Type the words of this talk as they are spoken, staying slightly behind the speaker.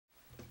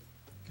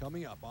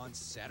Coming up on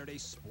Saturday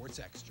Sports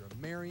Extra,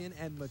 Marion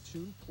and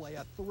Mattoon play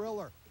a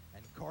thriller,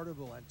 and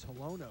Carterville and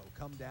Tolono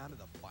come down to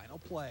the final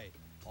play.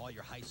 All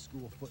your high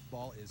school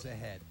football is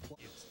ahead.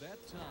 It's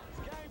that time.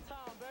 It's game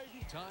time,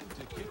 baby. Time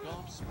to kick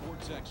off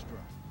Sports Extra.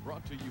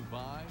 Brought to you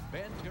by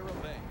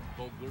Banterra Bank,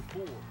 Vogler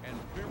Ford, and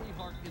Prairie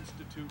Heart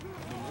Institute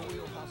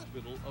Memorial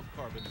Hospital of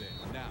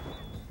Carbondale. Now,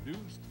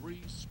 News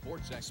 3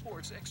 Sports Extra.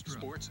 Sports Extra.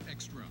 Sports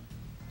Extra.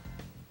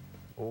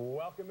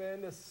 Welcome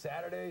into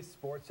Saturday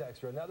Sports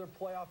Extra. Another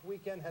playoff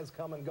weekend has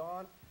come and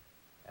gone,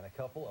 and a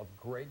couple of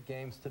great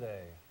games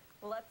today.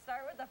 Let's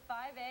start with the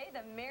 5A.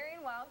 The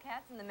Marion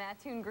Wildcats and the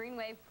Mattoon Green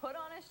Wave put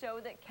on a show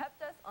that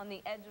kept us on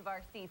the edge of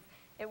our seats.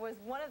 It was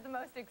one of the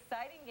most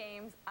exciting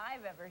games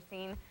I've ever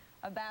seen,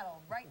 a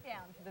battle right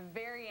down to the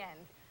very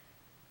end.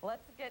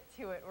 Let's get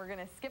to it. We're going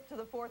to skip to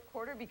the fourth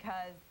quarter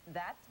because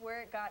that's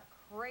where it got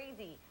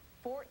crazy.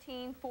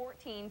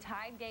 14-14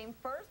 tied game.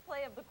 First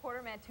play of the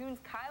quarter, Mattoon's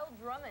Kyle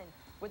Drummond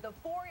with a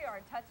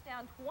 4-yard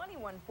touchdown,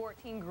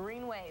 21-14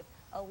 Green Wave,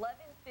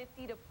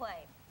 11:50 to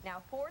play.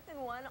 Now 4th and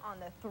 1 on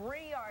the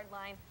 3-yard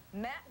line.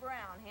 Matt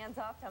Brown hands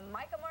off to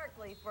Micah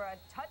Markley for a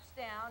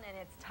touchdown, and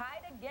it's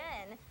tied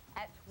again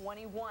at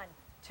 21.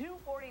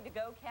 2:40 to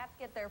go. Cats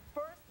get their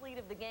first lead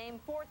of the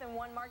game. 4th and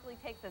 1. Markley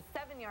takes a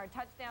 7-yard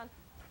touchdown,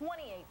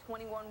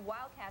 28-21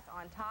 Wildcats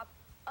on top.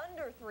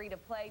 Under 3 to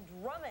play.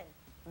 Drummond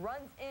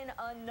runs in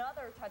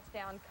another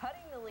touchdown,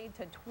 cutting the lead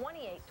to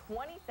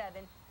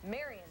 28-27.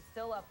 Marion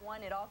still up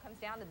 1. It all comes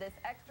down to this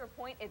extra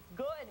point. It's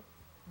good,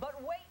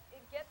 but wait, it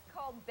gets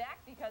called back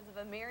because of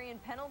a Marion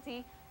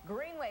penalty.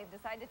 Green Wave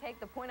decide to take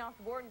the point off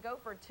the board and go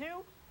for 2.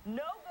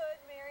 No good.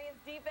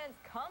 Marion's defense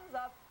comes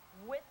up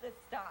with the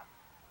stop.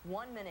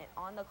 1 minute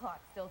on the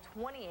clock, still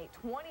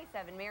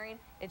 28-27 Marion.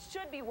 It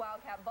should be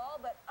Wildcat ball,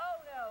 but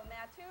oh no,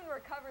 Mattoon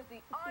recovers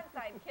the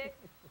onside kick.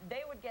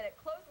 They would get it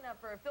close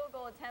enough for a field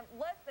goal attempt.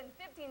 Less than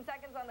 15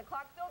 seconds on the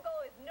clock. Field goal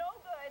is no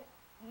good.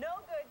 No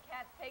good.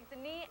 Cats take the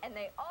knee, and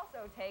they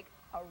also take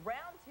a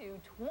round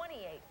 2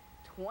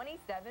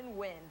 28-27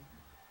 win.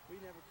 We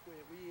never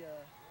quit.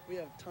 We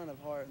have a ton of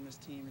heart in this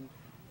team, and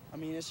I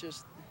mean, it's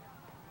just,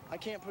 I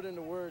can't put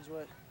into words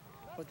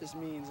what this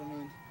means. I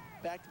mean,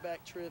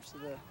 back-to-back trips to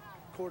the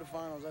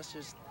quarterfinals,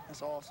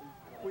 that's awesome.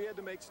 We had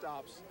to make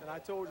stops, and I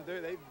told you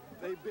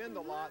they bend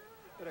a lot,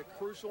 but at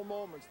crucial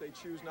moments they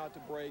choose not to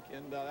break,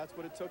 and that's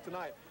what it took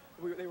tonight.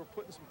 They were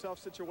put in some tough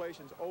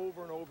situations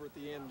over and over at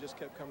the end and just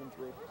kept coming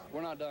through.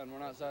 We're not done. We're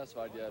not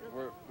satisfied yet.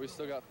 We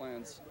still got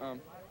plans.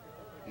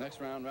 Next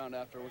round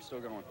after, we're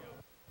still going.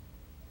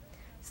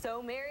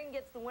 So Marion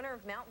gets the winner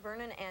of Mount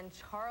Vernon and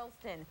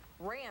Charleston.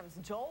 Rams,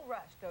 Joel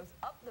Rush goes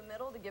up the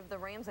middle to give the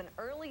Rams an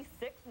early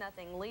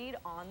 6-0 lead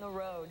on the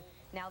road.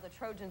 Now the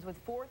Trojans with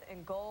 4th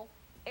and goal.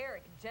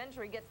 Eric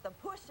Gentry gets the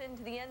push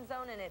into the end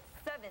zone, and it's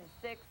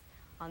 7-6.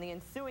 On the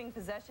ensuing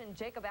possession,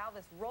 Jacob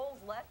Alvis rolls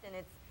left, and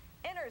it's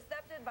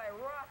intercepted by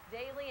Ross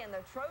Daly, and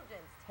the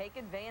Trojans take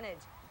advantage.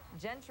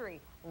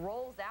 Gentry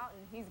rolls out,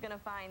 and he's going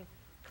to find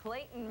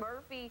Clayton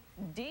Murphy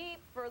deep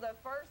for the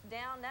first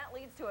down. That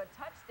leads to a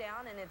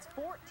touchdown, and it's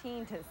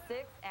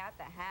 14-6 at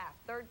the half.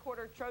 Third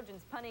quarter,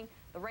 Trojans punting.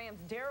 The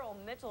Rams' Darryl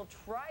Mitchell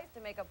tries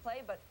to make a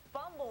play, but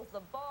fumbles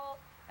the ball.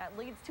 That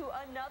leads to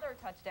another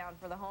touchdown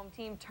for the home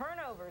team.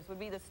 Turnovers would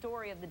be the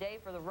story of the day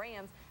for the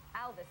Rams.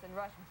 Alvis and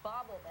Rush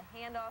bobble the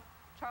handoff.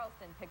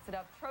 Charleston picks it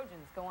up.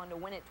 Trojans go on to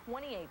win it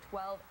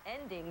 28-12,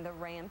 ending the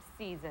Rams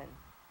season.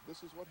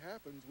 This is what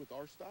happens with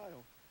our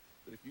style,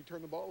 that if you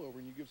turn the ball over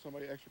and you give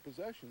somebody extra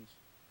possessions,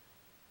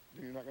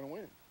 then you're not going to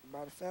win.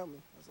 About a family.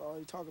 That's all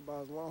you talk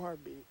about is one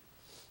heartbeat.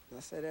 And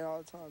I say that all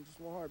the time, just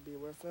one heartbeat,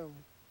 we're a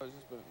family.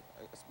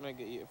 It's been a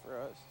good year for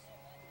us.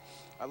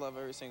 I love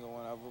every single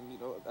one of them. You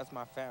know, that's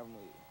my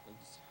family.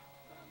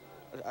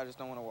 I just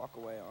don't want to walk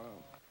away on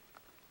them.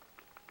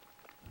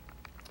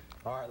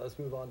 All right, let's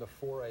move on to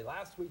 4A.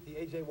 Last week, the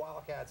AJ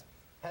Wildcats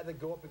had to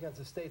go up against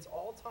the state's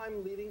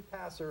all-time leading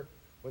passer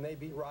when they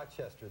beat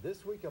Rochester.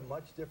 This week, a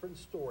much different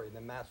story. The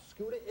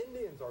Mascoutah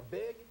Indians are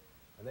big,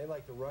 and they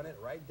like to run it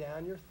right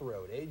down your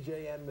throat.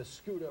 AJ and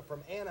Mascoutah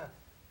from Anna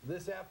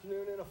this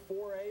afternoon in a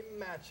 4A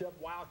matchup.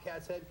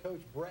 Wildcats head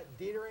coach Brett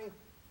Dietering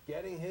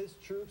getting his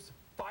troops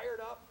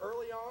fired up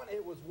early on.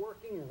 It was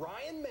working.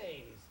 Ryan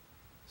Mays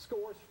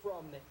scores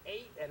from the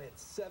 8, and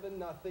it's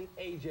 7-0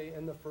 AJ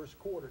in the first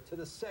quarter. To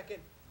the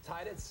second,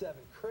 tied at 7,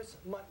 Chris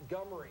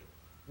Montgomery,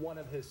 one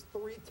of his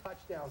 3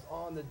 touchdowns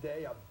on the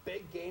day. A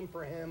big game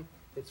for him.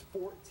 It's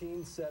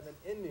 14-7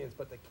 Indians,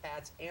 but the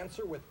Cats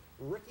answer with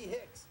Ricky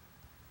Hicks.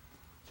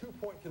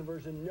 2-point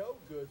conversion, no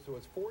good, so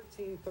it's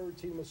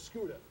 14-13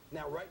 Mascoutah.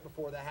 Now, right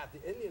before the half,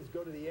 the Indians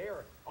go to the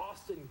air.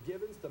 Austin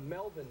Gibbons to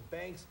Melvin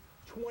Banks,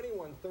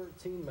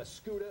 21-13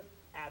 Mascoutah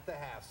at the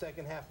half.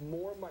 Second half,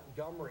 more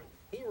Montgomery.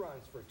 He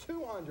runs for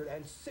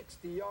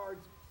 260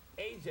 yards.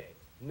 AJ,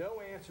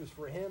 no answers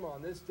for him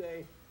on this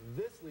day.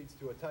 This leads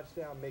to a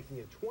touchdown, making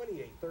it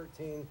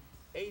 28-13.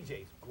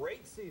 AJ's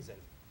great season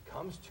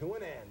comes to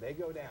an end. They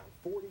go down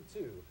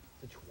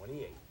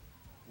 42-28.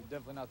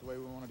 Definitely not the way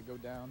we wanted to go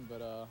down,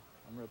 but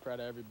I'm real proud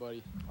of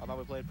everybody. I thought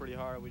we played pretty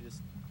hard. We just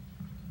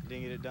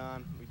didn't get it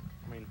done.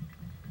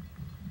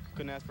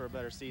 couldn't ask for a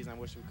better season. I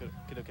wish we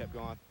could have kept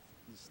going.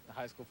 Just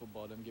high school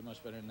football doesn't get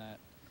much better than that.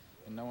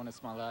 And knowing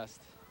it's my last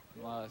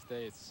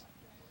day, it's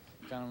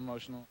kind of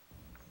emotional.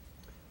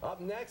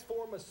 Up next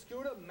for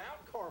Mascoutah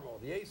Mount Carmel,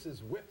 the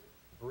Aces whipped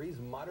Breeze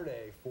Mater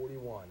Dei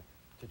 41-20.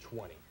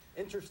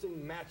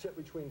 Interesting matchup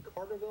between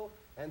Carterville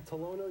and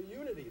Tolono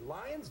Unity.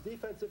 Lions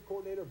defensive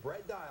coordinator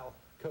Brett Dial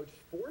coached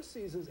 4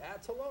 seasons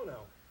at Tolono,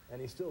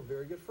 and he's still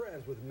very good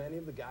friends with many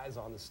of the guys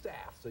on the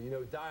staff. So you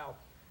know Dial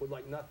would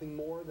like nothing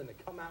more than to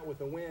come out with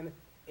a win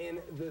in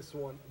this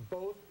one.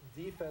 Both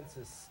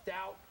defenses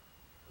stout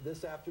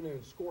this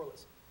afternoon,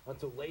 scoreless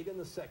until late in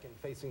the second,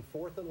 facing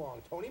 4th and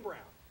long. Tony Brown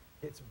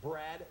hits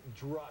Brad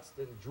Drust,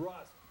 and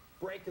Drust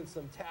breaking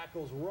some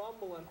tackles,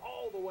 rumbling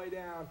all the way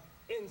down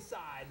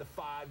inside the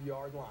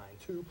 5-yard line.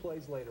 2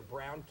 plays later,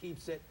 Brown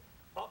keeps it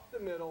up the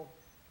middle.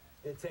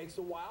 It takes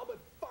a while, but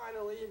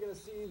finally you're going to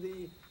see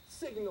the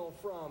signal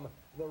from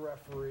the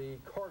referee.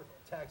 Carter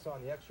tacks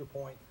on the extra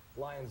point.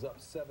 Lions up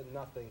 7-0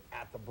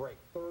 at the break.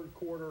 3rd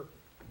quarter,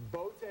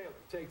 Bo Taylor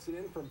takes it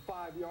in from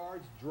 5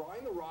 yards,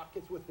 drawing the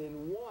Rockets within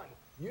 1.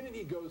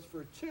 Unity goes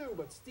for 2,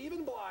 but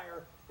Stephen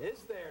Blyer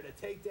is there to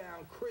take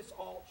down Chris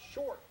Alt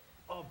short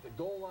of the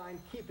goal line,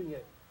 keeping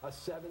it a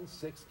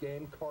 7-6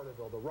 game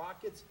Carterville. The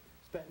Rockets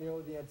spent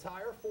nearly the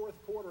entire 4th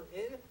quarter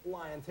in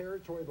Lion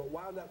territory, but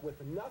wound up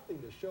with nothing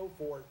to show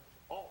for it.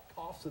 Alt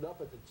coughs it up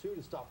at the 2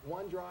 to stop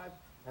one drive,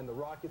 and the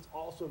Rockets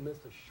also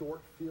missed a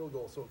short field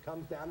goal. So it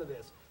comes down to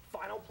this.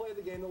 Final play of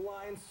the game, the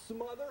Lions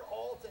smother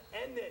Alt to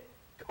end it.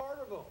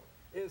 Carterville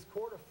is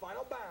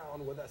quarterfinal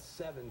bound with a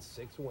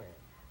 7-6 win.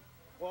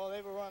 Well,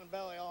 they were running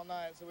belly all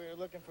night, so we were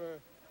looking for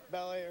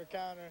belly or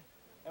counter,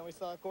 and we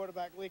saw a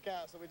quarterback leak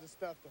out, so we just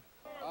stuffed him.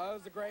 It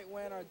was a great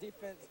win. Our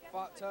defense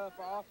fought tough.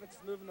 Our offense is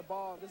moving the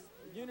ball. This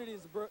Unity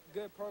is a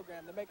good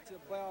program. They make it to the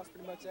playoffs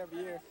pretty much every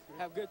year,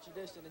 have good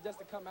tradition. And just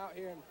to come out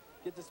here and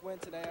get this win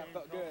today, I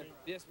felt good.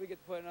 Yes, we get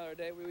to play another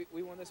day.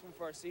 We won this one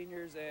for our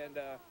seniors, and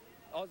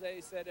all they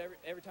said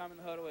every time in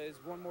the huddle is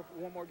one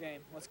more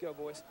game. Let's go,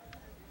 boys.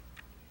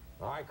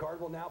 All right,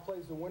 Carterville now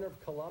plays the winner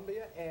of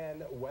Columbia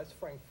and West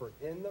Frankfort.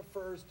 In the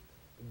first,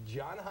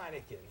 John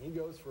Heineken. He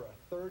goes for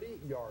a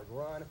 30-yard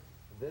run.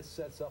 This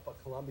sets up a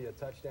Columbia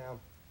touchdown.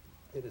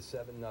 It is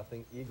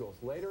 7-0 Eagles.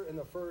 Later in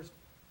the first,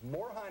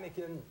 more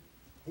Heineken.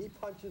 He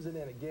punches it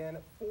in again,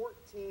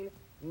 14-0.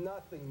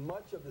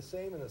 Much of the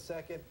same in the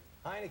second.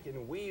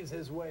 Heineken weaves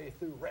his way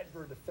through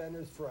Redbird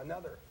defenders for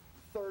another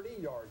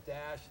 30-yard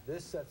dash.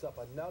 This sets up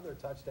another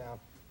touchdown,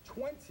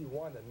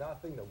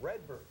 21-0. The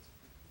Redbirds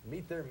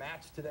meet their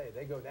match today.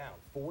 They go down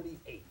 48-13.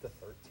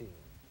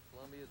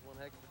 Columbia is one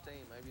heck of a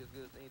team, maybe as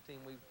good as any team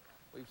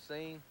we've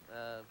seen.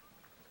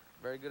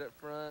 Very good up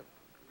front,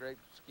 great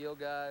skill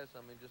guys.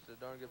 I mean, just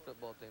a darn good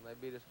football team. They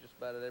beat us just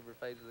about at every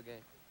phase of the game.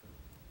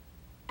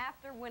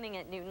 After winning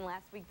at Newton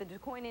last week, the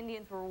DuQuoin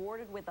Indians were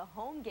rewarded with a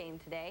home game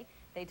today.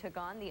 They took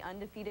on the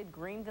undefeated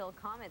Greenville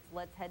Comets.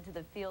 Let's head to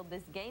the field.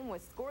 This game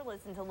was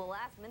scoreless until the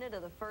last minute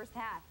of the first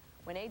half,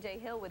 when A.J.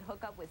 Hill would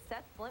hook up with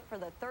Seth Flint for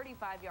the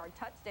 35-yard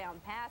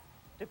touchdown pass.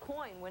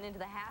 DuQuoin went into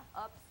the half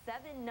up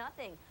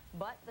 7-0,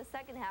 but the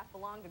second half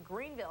belonged to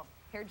Greenville.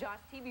 Here, Josh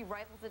Tebe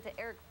rifles it to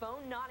Eric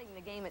Phone, knotting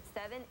the game at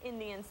 7. In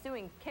the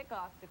ensuing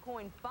kickoff,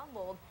 DuQuoin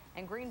fumbled,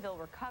 and Greenville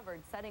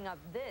recovered, setting up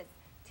this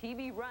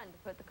Tebe run to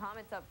put the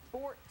Comets up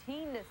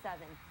 14-7.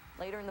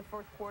 Later in the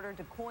 4th quarter,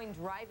 DuQuoin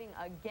driving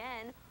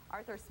again.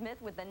 Arthur Smith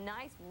with a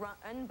nice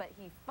run, but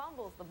he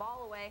fumbles the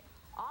ball away.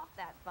 Off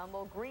that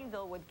fumble,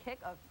 Greenville would kick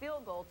a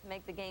field goal to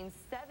make the game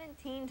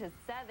 17-7.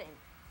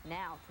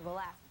 Now to the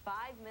last 5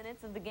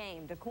 minutes of the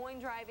game.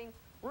 DuQuoin driving.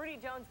 Rudy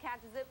Jones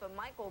catches it, but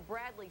Michael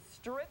Bradley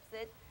strips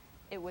it.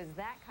 It was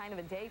that kind of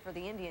a day for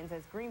the Indians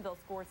as Greenville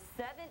scores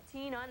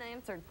 17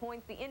 unanswered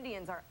points. The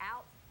Indians are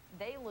out.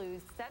 They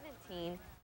lose 17